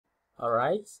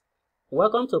Alright,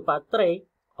 welcome to part 3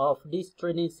 of this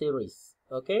training series.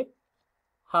 Okay,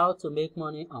 how to make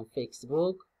money on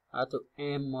Facebook, how to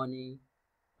earn money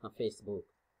on Facebook.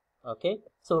 Okay,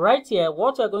 so right here,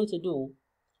 what we're going to do,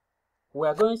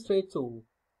 we're going straight to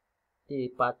the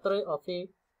part 3 of it.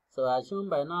 So I assume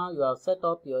by now you have set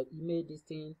up your email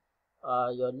listing,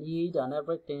 your lead and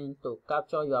everything to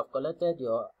capture. You have collected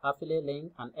your affiliate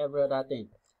link and every other thing.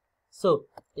 So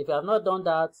if you have not done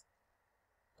that,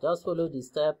 just follow the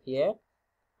step here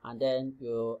and then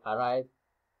you arrive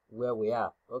where we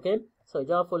are. Okay, so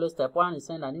just follow step 1, you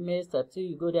send an email. Step 2,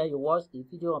 you go there, you watch the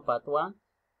video on part 1.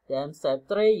 Then step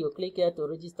 3, you click here to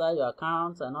register your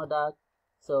account and all that.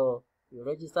 So you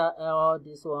register all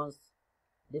these ones,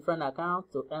 different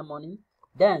accounts to earn money.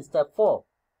 Then step 4,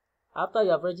 after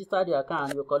you have registered your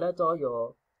account, you collect all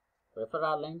your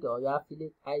referral link or your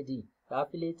affiliate ID, the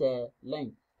affiliate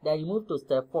link. Then you move to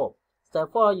step 4.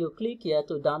 Step 4, you click here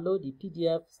to download the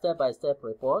PDF step-by-step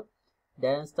report.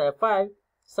 Then step 5,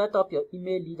 set up your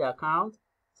email lead account,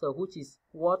 so which is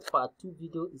what part 2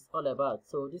 video is all about.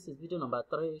 So this is video number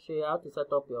 3, show you how to set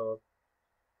up your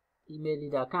email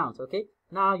lead account. Okay,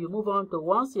 now you move on to,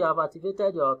 once you have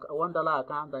activated your $1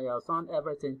 account and you have done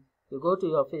everything, you go to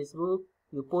your Facebook,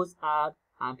 you post ad,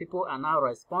 and people are now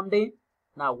responding.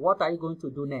 Now what are you going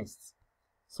to do next?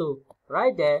 So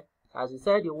right there, as you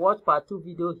said, you watch part 2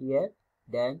 video here.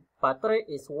 Then part 3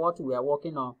 is what we are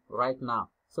working on right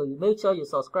now. So you make sure you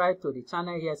subscribe to the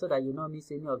channel here so that you don't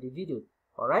miss any of the videos.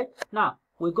 Alright, now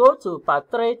we go to part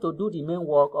 3 to do the main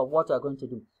work of what we are going to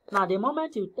do. Now the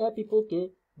moment you tell people,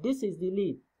 okay, this is the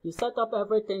lead, you set up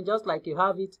everything just like you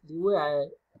have it, the way I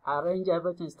arrange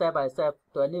everything step by step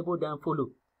to enable them follow.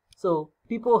 So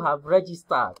people have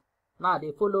registered. Now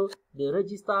they follow, they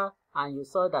register, and you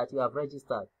saw that you have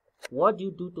registered. What do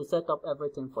you do to set up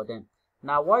everything for them?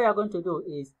 Now what you are going to do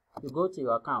is you go to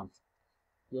your account.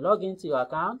 You log into your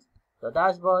account, the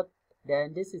dashboard,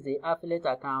 then this is the affiliate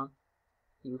account.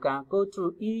 You can go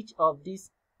through each of these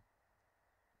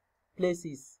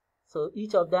places. So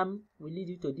each of them will lead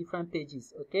you to different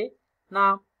pages. Okay.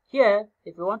 Now here,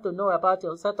 if you want to know about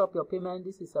your set up your payment,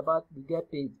 this is about the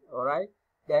get paid. Alright.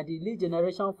 Then the lead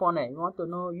generation funnel. You want to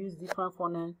know, use different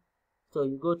funnel. So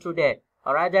you go through there.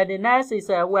 Alright. Then the next is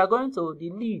we are going to the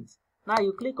leads. Now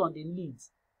you click on the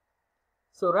leads.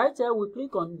 So right here we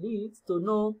click on leads to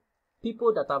know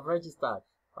people that have registered.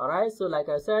 Alright, so like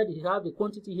I said, you have the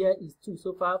quantity here is 2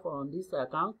 so far on this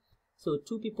account. So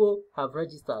 2 people have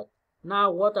registered. Now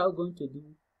what are we going to do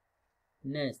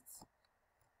next?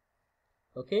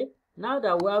 Okay, now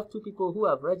that we have 2 people who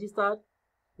have registered,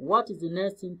 what is the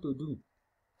next thing to do?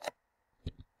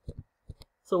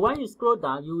 So when you scroll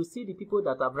down, you will see the people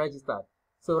that have registered.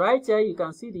 So right here you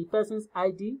can see the person's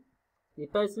ID, the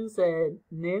person's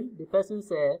name, the person's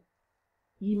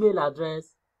email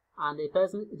address, and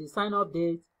the sign up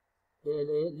date,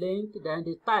 the link, then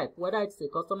the type, whether it's a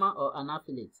customer or an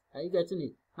affiliate. Are you getting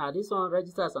it? Now this one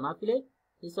registers as an affiliate,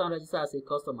 this one registers as a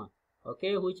customer.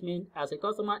 Okay, which means as a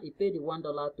customer he paid the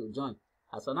 $1 to join.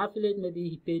 As an affiliate, maybe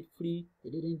he paid free, he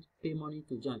didn't pay money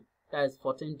to join. That is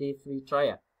 14-day free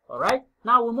trial. Alright,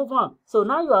 now we move on. So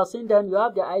now you have seen them, you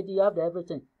have the ID, you have the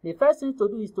everything. The first thing to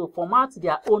do is to format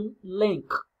their own link,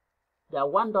 their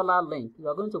 $1 link. You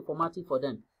are going to format it for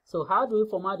them. So how do we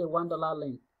format the $1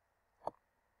 link?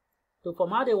 To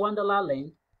format the $1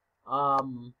 link,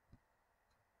 I'm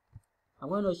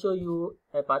going to show you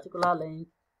a particular link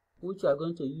which you are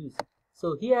going to use.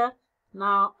 So here,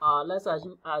 now let's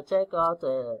assume I check out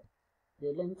the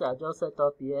links I just set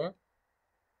up here.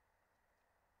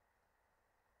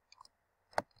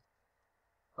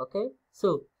 Okay,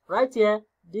 so right here,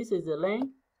 this is the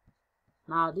link.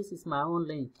 Now this is my own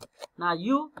link. Now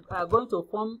you are going to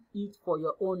form it for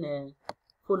your own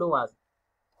followers.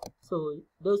 So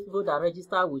those people that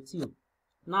register with you.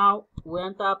 Now we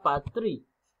enter part 3.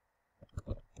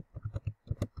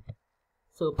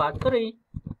 So part 3,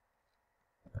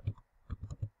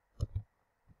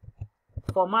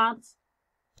 format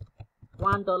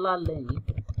 $1 link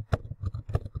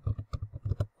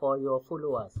for your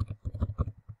followers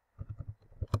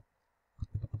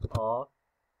or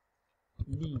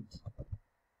lead,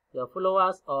 your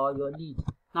followers or your lead.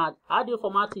 Now how do you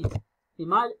format it?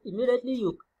 Immediately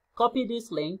you copy this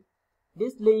link.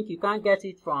 This link you can't get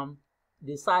it from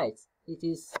the site. It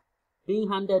is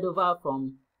being handed over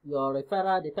from your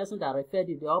referrer, the person that referred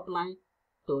you the upline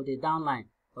to the downline.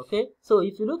 Okay, so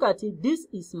if you look at it, this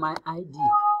is my ID.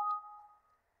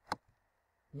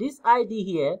 This ID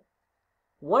here,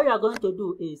 what you are going to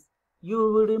do is you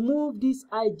will remove this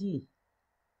ID.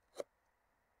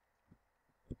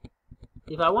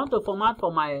 If I want to format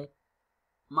for my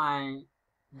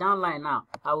downline now,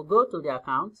 I will go to the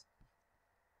account.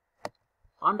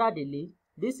 Under the lead,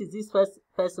 this is this first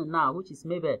person now, which is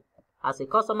Mabel. As a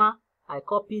customer, I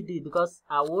copy this because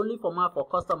I will only format for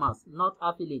customers, not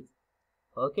affiliates.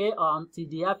 Okay, until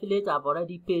the affiliate have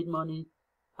already paid money,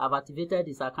 I've activated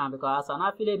this account, because as an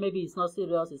affiliate, maybe it's not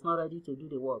serious, it's not ready to do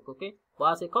the work. Okay,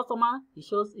 but as a customer, it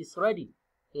shows it's ready.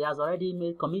 He has already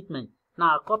made commitment.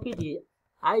 Now I copy the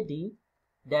ID,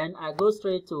 then I go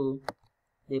straight to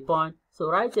the point. So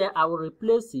right here, I will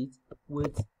replace it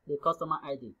with the customer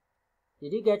ID.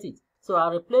 Did you get it? So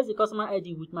I replace the customer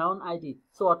ID with my own ID.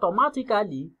 So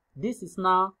automatically, this is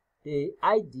now the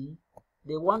ID,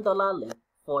 the $1 link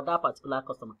for that particular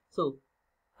customer. So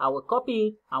I will copy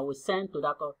it and will send to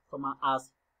that customer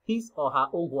as his or her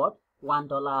own what?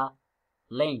 $1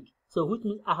 link. So which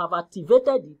means I have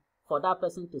activated it for that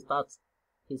person to start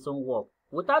his own work.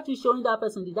 Without you showing that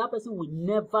person will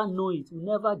never know it, will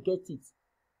never get it.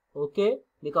 Okay?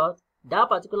 Because that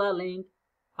particular link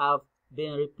have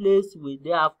been replaced with, they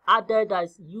have added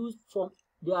as used from,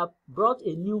 they have brought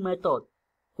a new method,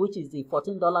 which is the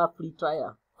 $14 free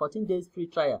trial, 14 days free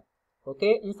trial.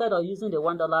 Okay? Instead of using the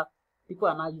 $1, people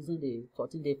are now using the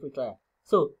 14-day free trial.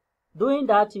 So doing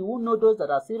that, you will know those that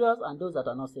are serious and those that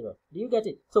are not serious. Do you get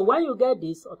it? So when you get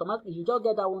this, automatically you just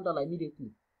get that $1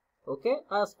 immediately. Okay,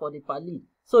 as for the per lead.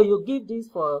 So you give this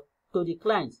to the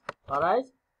clients. Alright.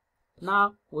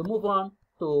 Now we move on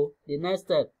to the next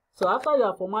step. So after you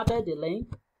have formatted the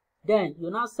link, then you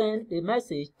now send the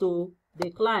message to the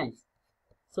client.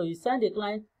 So you send the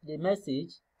client the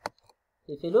message.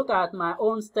 If you look at my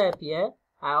own step here,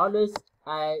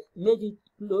 I made it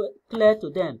clear to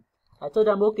them. I told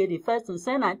them, okay, the first thing,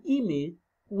 send an email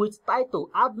with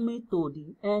title, add me to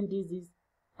the NDZs,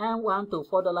 N1 to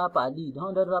 $4 per lead,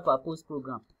 $100 per post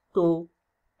program. So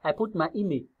I put my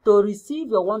email to receive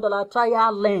your $1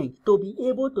 trial link to be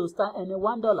able to start any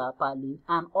 $1 per lead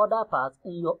and other parts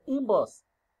in your inbox.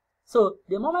 So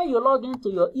the moment you log into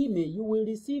your email, you will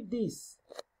receive this.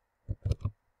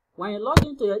 When you log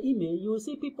into your email, you will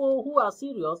see people who are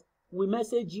serious will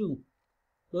message you.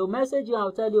 They will message you and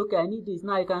will tell you, okay, I need this.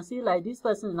 Now you can see like this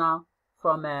person now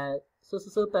from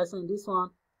so person, this one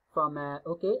from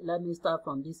okay, let me start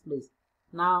from this place.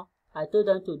 Now I told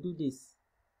them to do this.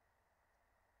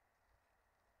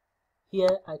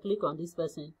 Here I click on this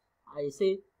person. I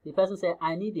say, the person said,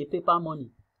 I need a paper money.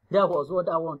 That was what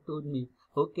that one told me.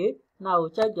 Okay, now we'll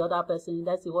check the other person.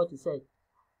 Let's see what he said.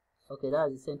 Okay,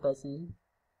 that's the same person.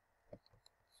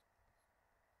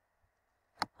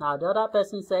 Now the other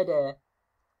person said,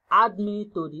 add me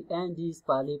to the ND's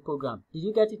Parley program. Did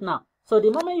you get it now? So the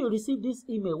moment you receive this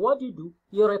email, what do?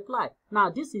 You reply. Now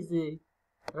this is the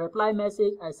reply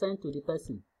message I sent to the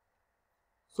person.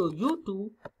 So you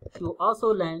too should also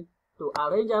learn to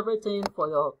arrange everything for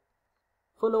your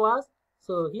followers.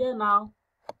 So here now,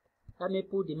 let me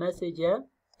put the message here.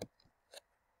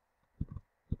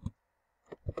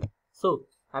 So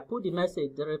I put the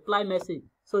message, the reply message.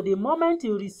 So the moment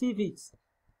you receive it,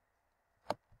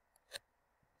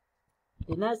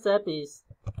 the next step is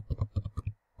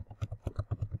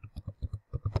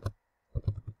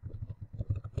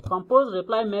compose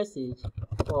reply message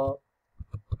for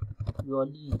your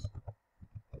lead.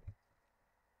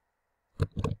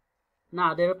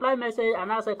 Now the reply message,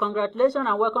 and I say, congratulations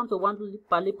and welcome to $1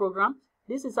 per lead program.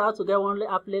 This is how to get one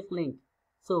affiliate link.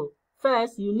 So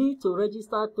first, you need to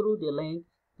register through the link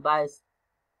by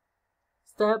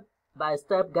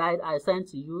step-by-step guide I sent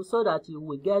to you, so that you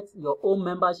will get your own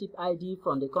membership ID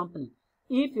from the company.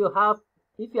 If you have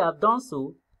done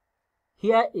so,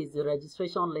 here is the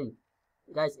registration link.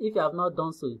 Guys, if you have not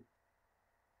done so,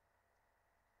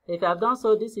 if you have done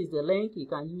so, this is the link you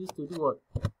can use to do what?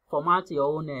 Format your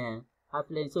own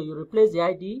affiliate. So you replace the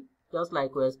ID just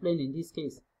like we explained in this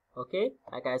case. Okay,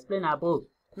 like I explained above.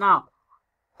 Now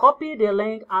copy the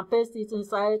link and paste it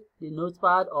inside the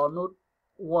notepad or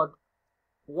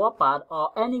WordPad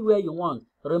or anywhere you want.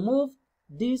 Remove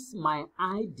this my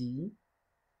ID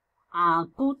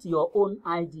and put your own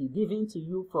ID given to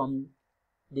you from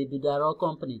the Bidaro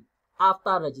company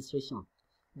after registration.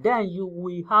 Then you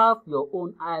will have your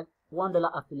own $1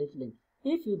 affiliate link.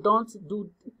 If you don't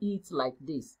do it like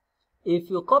this,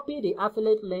 if you copy the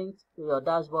affiliate link to your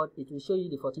dashboard, it will show you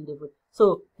the 14-day free.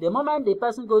 So the moment the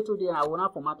person go through there, I will now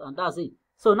format, and that's it.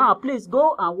 So now please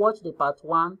go and watch the part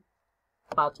 1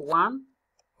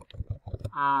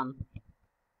 and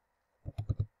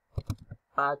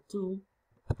part 2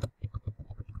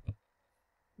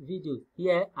 video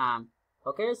here. And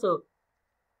okay, so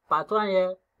part 1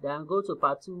 here, then go to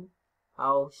part 2.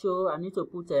 I need to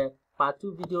put a part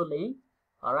 2 video link.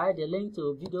 Alright, the link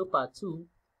to video part 2,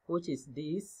 which is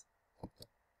this.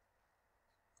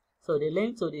 So the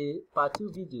link to the part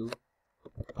 2 video,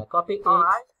 I copy it.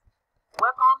 Alright.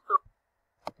 Welcome to.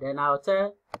 Then I'll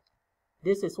tell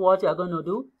this is what you're going to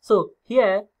do. So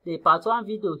here, the part 1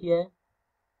 video here,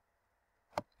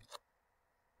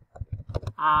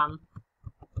 and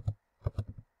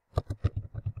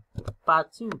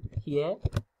part 2 here,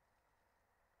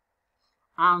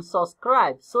 and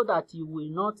subscribe so that you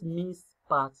will not miss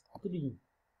part 3.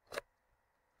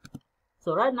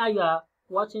 So right now you are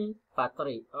watching part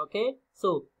 3, okay?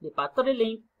 So the part 3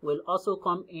 link will also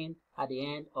come in at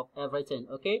the end of everything,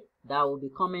 okay? That will be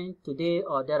coming today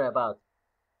or thereabout,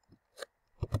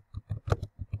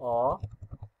 or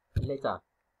later.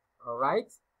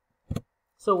 Alright?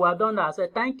 So we're done that. So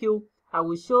thank you. I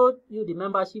will show you the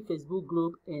membership Facebook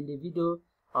group in the video.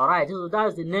 Alright, so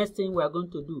that's the next thing we're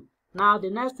going to do. Now the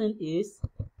next thing is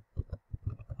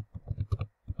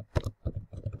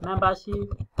membership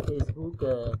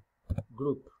Facebook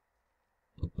group.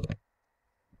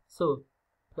 So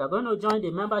you are going to join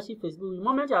the membership Facebook. The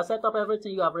moment you have set up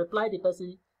everything, you have replied the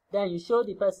person, then you show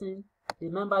the person the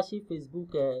membership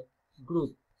Facebook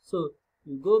group. So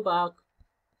you go back,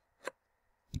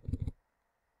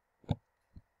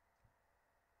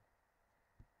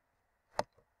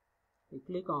 you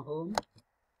click on home.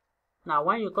 Now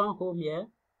when you come home here,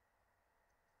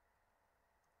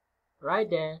 right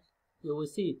there, you will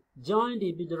see join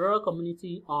the leadPt3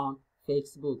 community on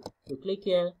Facebook. You click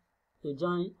here to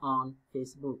join on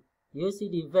Facebook. You see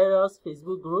the various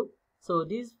Facebook group. So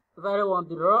this very one,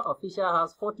 leadPt3 official,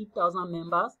 has 40,000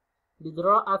 members.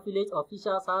 leadPt3 affiliate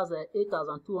officials has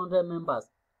 8,200 members.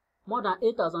 More than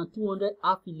 8,200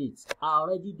 affiliates are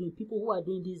already doing, people who are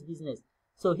doing this business.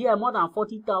 So here more than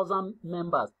 40,000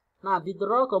 members. Now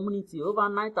leadPt3 community over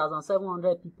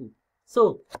 9,700 people.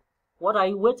 So what are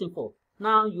you waiting for?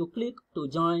 Now you click to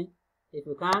join if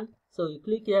you can. So you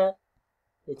click here,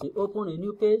 it will open a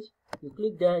new page. You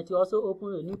click there, it will also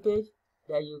open a new page.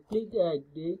 Then you click there,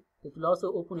 it will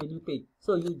also open a new page.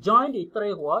 So you join the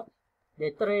 3 what?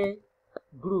 The 3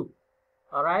 group.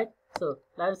 Alright? So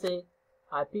let's say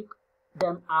I pick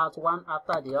them out one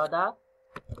after the other.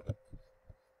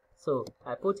 So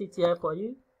I put it here for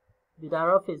you. The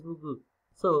leadPt3 Facebook group.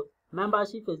 So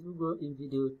membership Facebook group in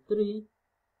video 3.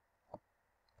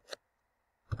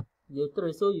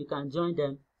 So you can join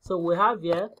them. So we have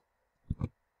here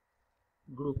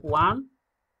group 1,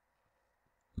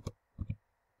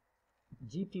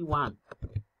 GP1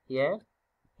 here,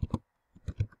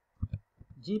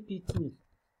 GP2.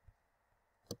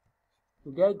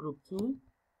 You get group 2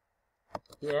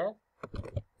 here,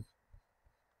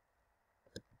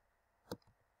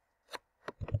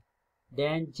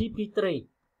 then GP3.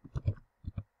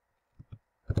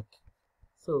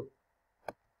 So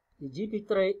the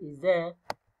GP3 is there.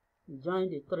 You join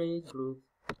the 3 groups.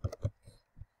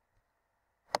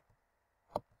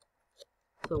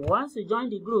 So once you join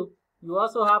the group, you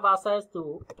also have access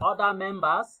to other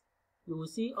members. You will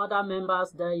see other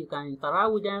members there. You can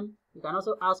interact with them. You can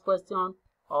also ask questions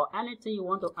or anything you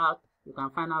want to ask. You can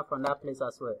find out from that place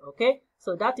as well. Okay,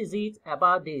 so that is it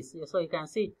about this. So you can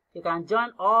see you can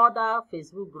join other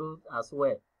Facebook groups as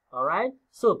well. All right,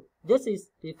 so this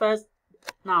is the first.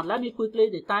 Now let me quickly,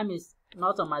 the time is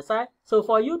not on my side. So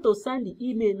for you to send the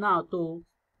email now to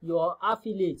your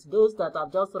affiliates, those that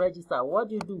have just registered, what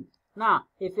do you do? Now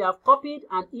if you have copied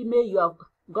an email, you have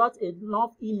got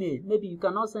enough email, maybe you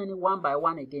cannot send it one by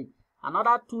one again.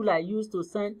 Another tool I use to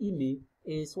send email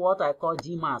is what I call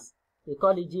Gmail. They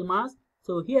call it Gmail.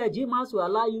 So here Gmail will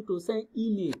allow you to send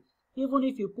email even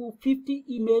if you put 50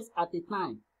 emails at a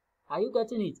time. Are you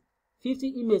getting it?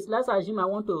 50 emails. Let's assume I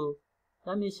want to,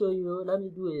 let me show you, let me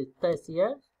do a test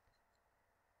here.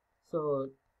 So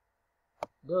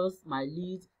those my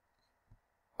lead,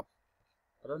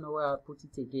 I don't know where I put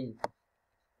it again,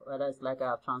 whether it's like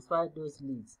I've transferred those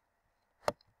leads.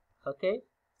 Okay,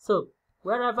 so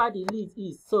wherever the lead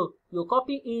is, so you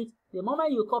copy it. The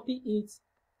moment you copy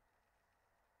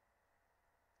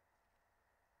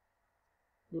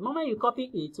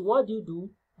it, what do you do?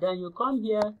 Then you come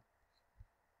here,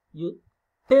 you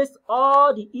paste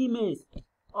all the emails,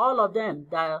 all of them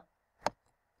that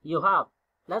you have.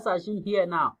 Let's assume here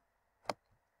now.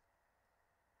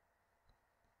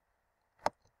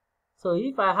 So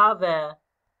if I have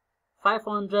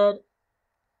 500,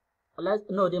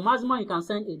 the maximum you can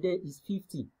send a day is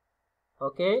 50.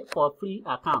 Okay, for free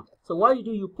account. So what you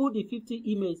do, you put the 50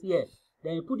 emails here,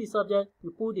 then you put the subject,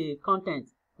 you put the content.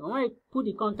 And when you put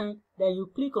the content, then you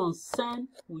click on send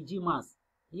with Gmail.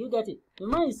 You get it?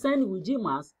 And when you send with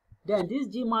Gmail, then this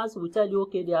Gmail will tell you,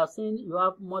 okay, they have seen you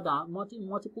have more than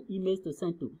multiple emails to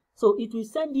send to. So it will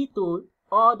send it to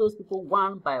all those people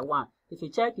one by one. If you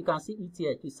check, you can see it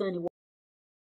here. To send